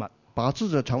為祭物，把自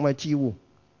己成為祭物，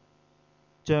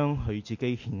將佢自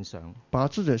己獻上，把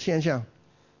自己獻上，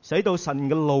使到神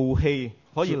嘅怒氣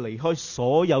可以離開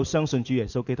所有相信主耶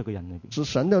穌基督嘅人裏邊。使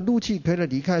神的怒氣可以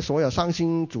離開所有相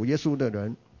信主耶穌的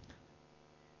人。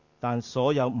但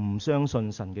所有唔相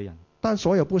信神嘅人，但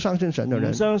所有不相信神的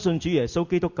人，唔相信主耶穌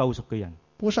基督救贖嘅人，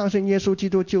不相信耶穌基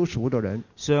督救贖的人，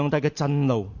上帝嘅震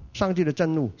怒，上帝的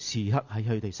震怒時刻喺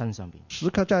佢哋身上邊，時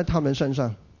刻在他們身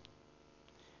上。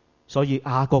所以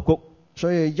亞各谷，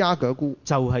所以亞各谷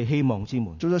就係希望之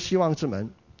門，就是希望之門。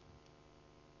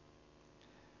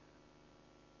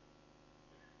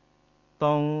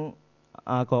當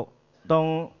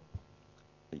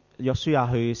約書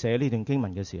亞去寫呢段經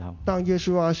文嘅時候，當約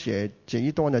書亞寫這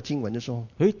一段的經文的時候，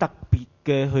佢特別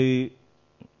嘅去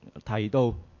提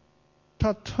到，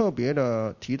他特別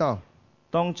的提到，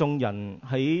當眾人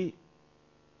喺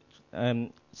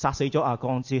殺死咗亞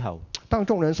干之後，當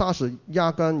眾人殺死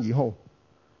亞干以後，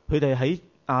佢哋喺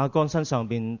亞干身上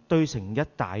邊堆成一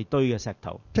大堆嘅石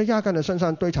頭，在亞干的身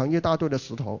上堆成一大堆的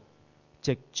石頭，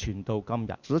直傳到今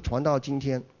日，直傳到今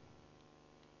天。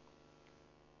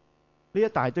呢一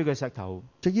大堆嘅石頭，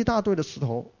這一大堆的石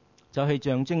頭就係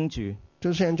象徵住，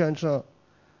就象徵着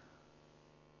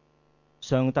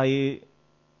上帝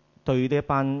對呢一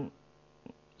班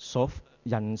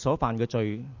人所犯嘅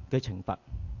罪嘅懲罰，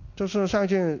就是象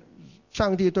徵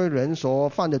上帝對人所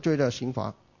犯的罪的刑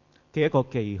罰嘅一個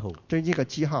記號，這一個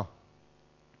記號。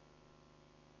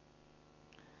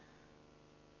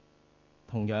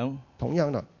同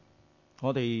樣的，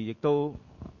我哋亦都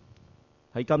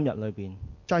喺今日裏邊，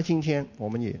在今天我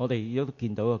哋亦都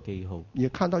見到一個記號，也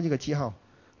看到一個記號。呢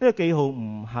個記號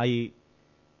唔係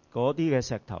嗰啲嘅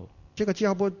石頭，這個記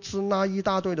號不是那一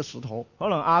大堆的石頭，可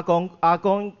能亞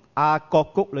割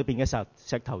谷裏邊嘅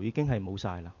石頭已經係冇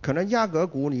晒啦。可能亞割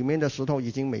谷裡面的石頭已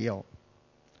經沒有，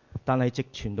但係直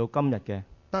傳到今日嘅，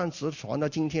但直傳到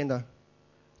今天的，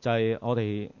就係我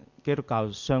哋基督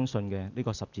教相信嘅呢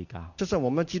個十字架。這是我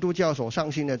們基督教所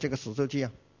相信的這個十字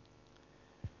架，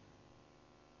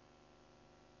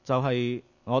就係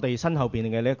我哋身後邊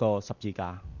嘅呢一個十字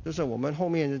架。就是我們後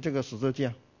面的這個十字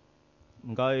架。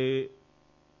唔該，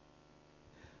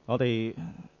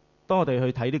當我哋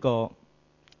去睇呢個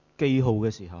記號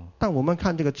嘅時候，當我們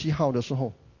看這個記號的時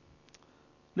候，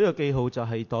呢個記號就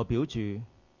係代表住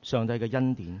上帝嘅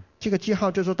恩典。這個記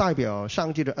號就是代表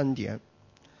上帝的恩典。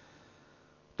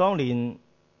當年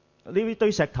呢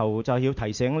堆石頭就要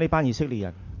提醒呢班以色列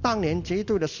人，當年這一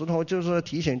堆的石頭就是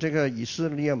提醒這個以色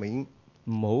列民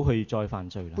唔好去再犯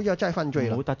罪啦，不要再犯罪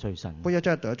了，唔好得罪神，不要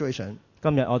再得罪神。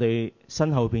今日我哋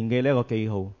身後邊嘅呢個記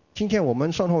號，今天我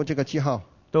們身後這個記號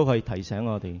都係提醒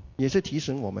我哋，也是提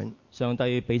醒我們上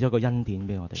帝俾咗個恩典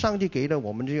俾我哋，上帝給了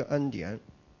我們這個恩典，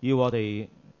要我哋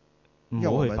唔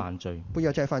好去犯罪，不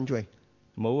要再犯罪，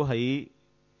唔好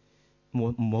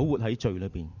活喺罪裏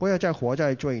邊，不要再活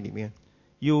在罪裡面，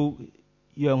要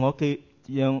讓我哋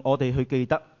去記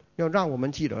得，要讓我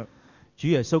們記得主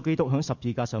耶穌基督喺十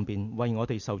字架上邊為我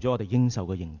哋受咗我哋應受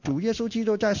嘅刑罰。主耶穌基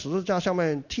督在十字架上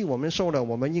面替我們受了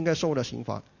我們應該受的刑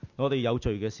罰。我哋有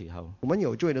罪嘅時候，我們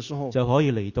有罪的時候就可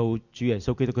以嚟到主耶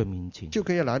穌基督嘅面前，就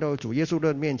可以來到主耶穌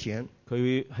的面前。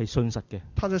佢係信實嘅，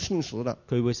他是信實的，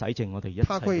佢會洗淨我哋一切嘅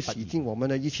不義，他會洗淨我們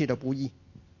的一切的不義。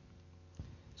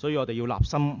所以我哋要立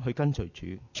心去跟隨主，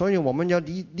所以我們要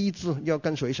立志要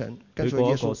跟隨神，跟隨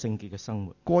耶穌，過一個聖潔嘅生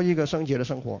活，過一個聖潔的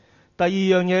生活。第二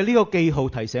樣嘢，呢個記號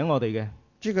提醒我哋嘅，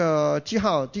這個記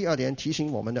號第二點提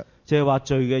醒我們的，就係話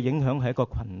罪嘅影響係一個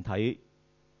群體，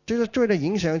就是罪的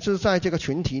影響是在這個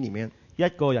群體裡面。一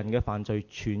個人嘅犯罪，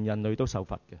全人類都受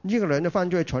罰嘅。一個人的犯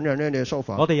罪，全人類都受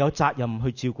罰。我哋有責任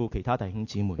去照顧其他弟兄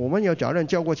姊妹。我們有責任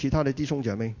照顧其他的弟兄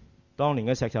姐妹。當年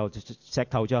嘅石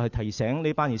頭就係提醒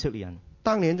呢班以色列人。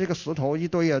當年這個石頭一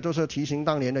堆啊，都是提醒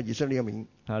當年的以色列民。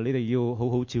你哋要好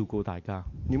好照顧大家。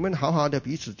你們好好的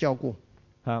彼此照顧。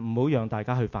唔好讓大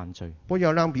家去犯罪。不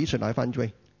要讓彼此來犯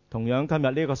罪。同樣今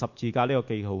日呢個十字架呢個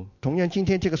記號。同樣今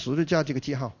天這個十字架這個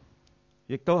記號。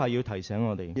亦都係要提醒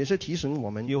我哋，也是提醒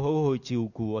我們要好好去照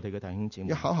顧我哋嘅弟兄姊妹，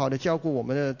要好好的照顧我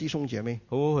們的弟兄姐妹，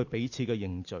好好去彼此嘅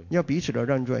認罪，要彼此的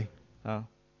認罪，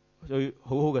去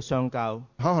好好嘅相交，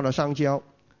好好的相交，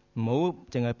唔好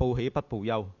淨係報喜不報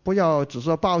憂，不要只是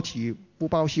報喜不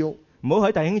報憂，唔好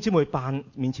喺弟兄姊妹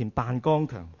面前扮剛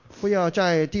強，不要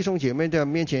在弟兄姐妹的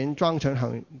面前裝成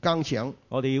很剛強。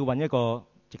我哋要揾一個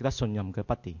值得信任嘅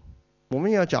buddy，我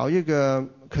們要找一個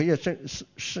可以信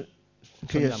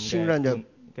任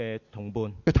嘅同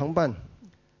伴，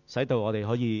使到我哋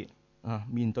可以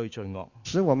面對罪惡，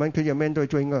使我們可以面對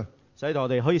罪惡，使到我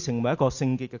哋可以成為一個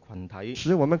聖潔嘅群體，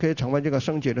使我們可以成為這個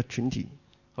聖潔的群體，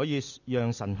可以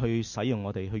讓神去使用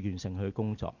我哋去完成佢嘅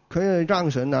工作，可以讓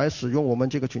神來使用我們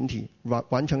這個群體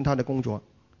完成他的工作。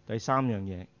第三樣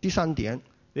嘢，第三點，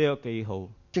呢個記號，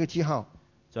這個記號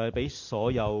就係俾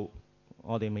所有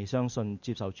我哋未相信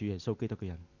接受主耶穌基督嘅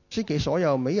人，是給所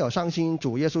有沒有相信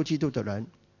主耶穌基督的人。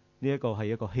呢一個係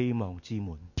一個希望之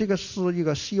門。這個是一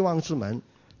個希望之門，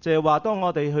就係話當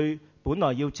我哋去本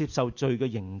來要接受罪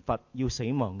嘅刑罰，要死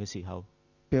亡嘅時候，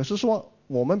表示說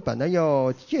我們本來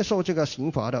要接受這個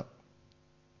刑罰的，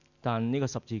但呢個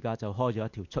十字架就開咗一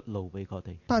條出路俾我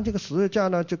哋。但這個十字架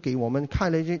呢，就給我們開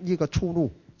了一個出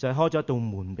路，就係開咗一道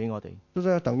門俾我哋，就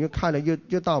是等於開了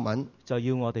一道門，就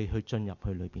要我哋去進入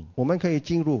去裏邊。我們可以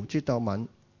進入這道門。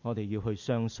我哋要去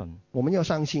相信，我們要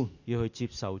相信，要去接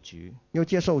受主，要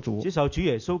接受主，接受主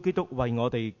耶穌基督為我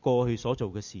哋過去所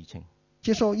做嘅事情，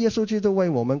接受耶穌基督為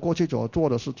我們過去所做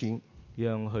的事情，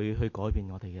讓佢去改變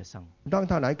我哋嘅一生，讓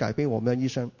他來改變我們的一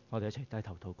生。我哋一齊低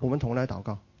頭禱告，我們同來禱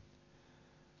告。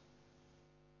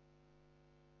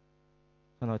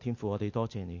親愛天父，我哋多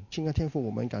謝你。親愛天父，我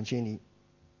們感謝你。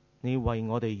你為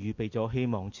我哋預備咗希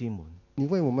望之門，你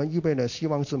為我們預備了希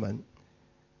望之門。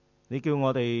你叫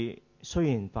我哋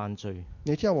雖然犯罪，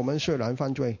你叫我們雖然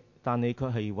犯罪，但你卻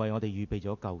係為我哋預備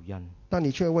咗救恩。但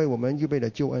你卻為我們預備了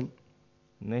救恩。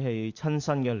你係親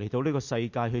身嘅嚟到呢個世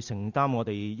界去承擔我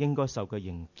哋應該受嘅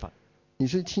刑罰。你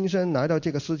是親身來到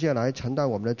這個世界來承擔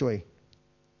我們的罪。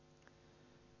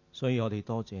所以我哋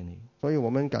多謝你。所以我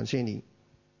們感謝你。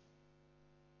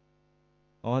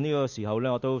我呢個時候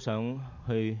呢，我都想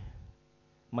去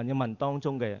問一問當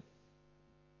中嘅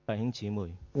弟弟兄姊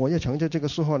妹，我也趁着這個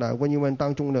時候來問一問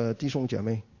當中的弟兄姐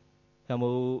妹，有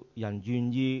冇人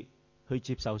願意去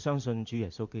接受相信主耶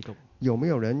穌基督？有沒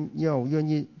有人願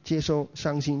意接受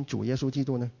相信主耶穌基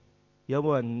督呢？有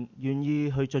冇人願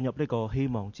意去進入呢個希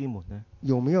望之門呢？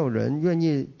有沒有人願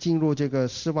意進入這個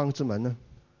希望之門呢？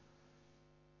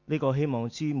呢個希望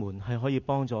之門係可以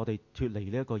幫助我哋脫離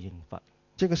呢一個刑罰。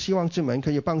這個希望之門可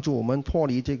以幫助我們脫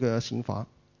離這個刑罰。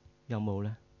有冇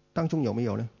呢？當中有沒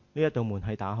有呢？呢一道門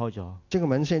係打開咗。這個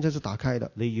門現在是打開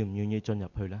的。你願唔願意進入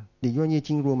去呢？你願意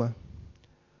進入嗎？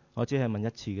我只係問一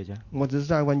次嘅啫。我只是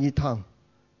再問一趟。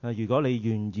如果你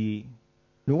願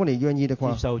意，的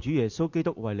話，接受主耶穌基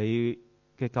督為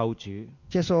你嘅救主，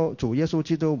接受主耶穌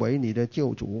基督為你的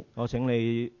救主，我請你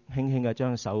輕輕嘅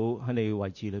將手喺你位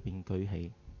置裏邊舉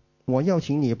起。我邀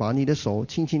請你把你的手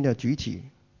輕輕地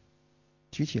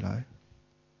舉起來。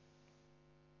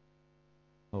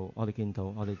好，我哋見到，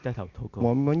我哋低頭禱告。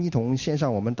我們一同獻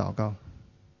上我們禱告。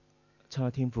親愛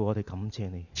的天父，我哋感謝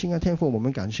你。親愛的天父，我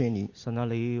們感謝你。神啊，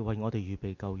你為我哋預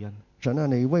備救恩。神啊，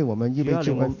你為我們預備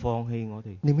救恩。你放棄我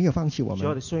哋。你沒有放棄我們。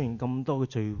我哋雖然咁多嘅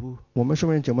罪污。我們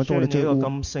雖然這麼多的罪污。雖然你一個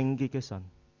咁聖潔嘅神。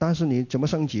但是你怎麼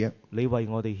聖潔？你為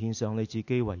我哋獻上你自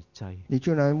己為祭。你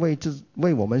居然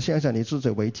為我們獻上你自己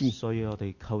為祭。所以我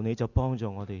哋求你就幫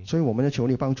助我哋。所以我們就求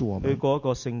你幫助我們。去過一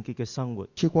個聖潔嘅生活。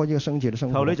去過一個聖潔嘅生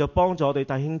活。求你就幫助我哋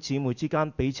弟兄姊妹之間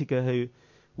彼此嘅去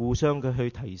互相嘅去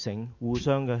提醒，互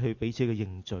相嘅去彼此嘅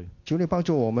認罪。求你幫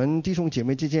助我們弟兄姐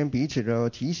妹之間彼此的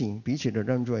提醒，彼此的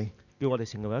認罪。叫我哋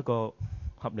成為一個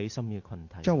合理心意嘅群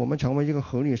體。叫我們成為一個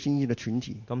合理心意的群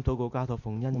體。咁禱告交託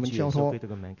奉恩主耶穌基督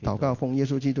嘅名。禱告奉耶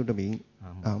穌基督的名。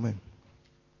阿門。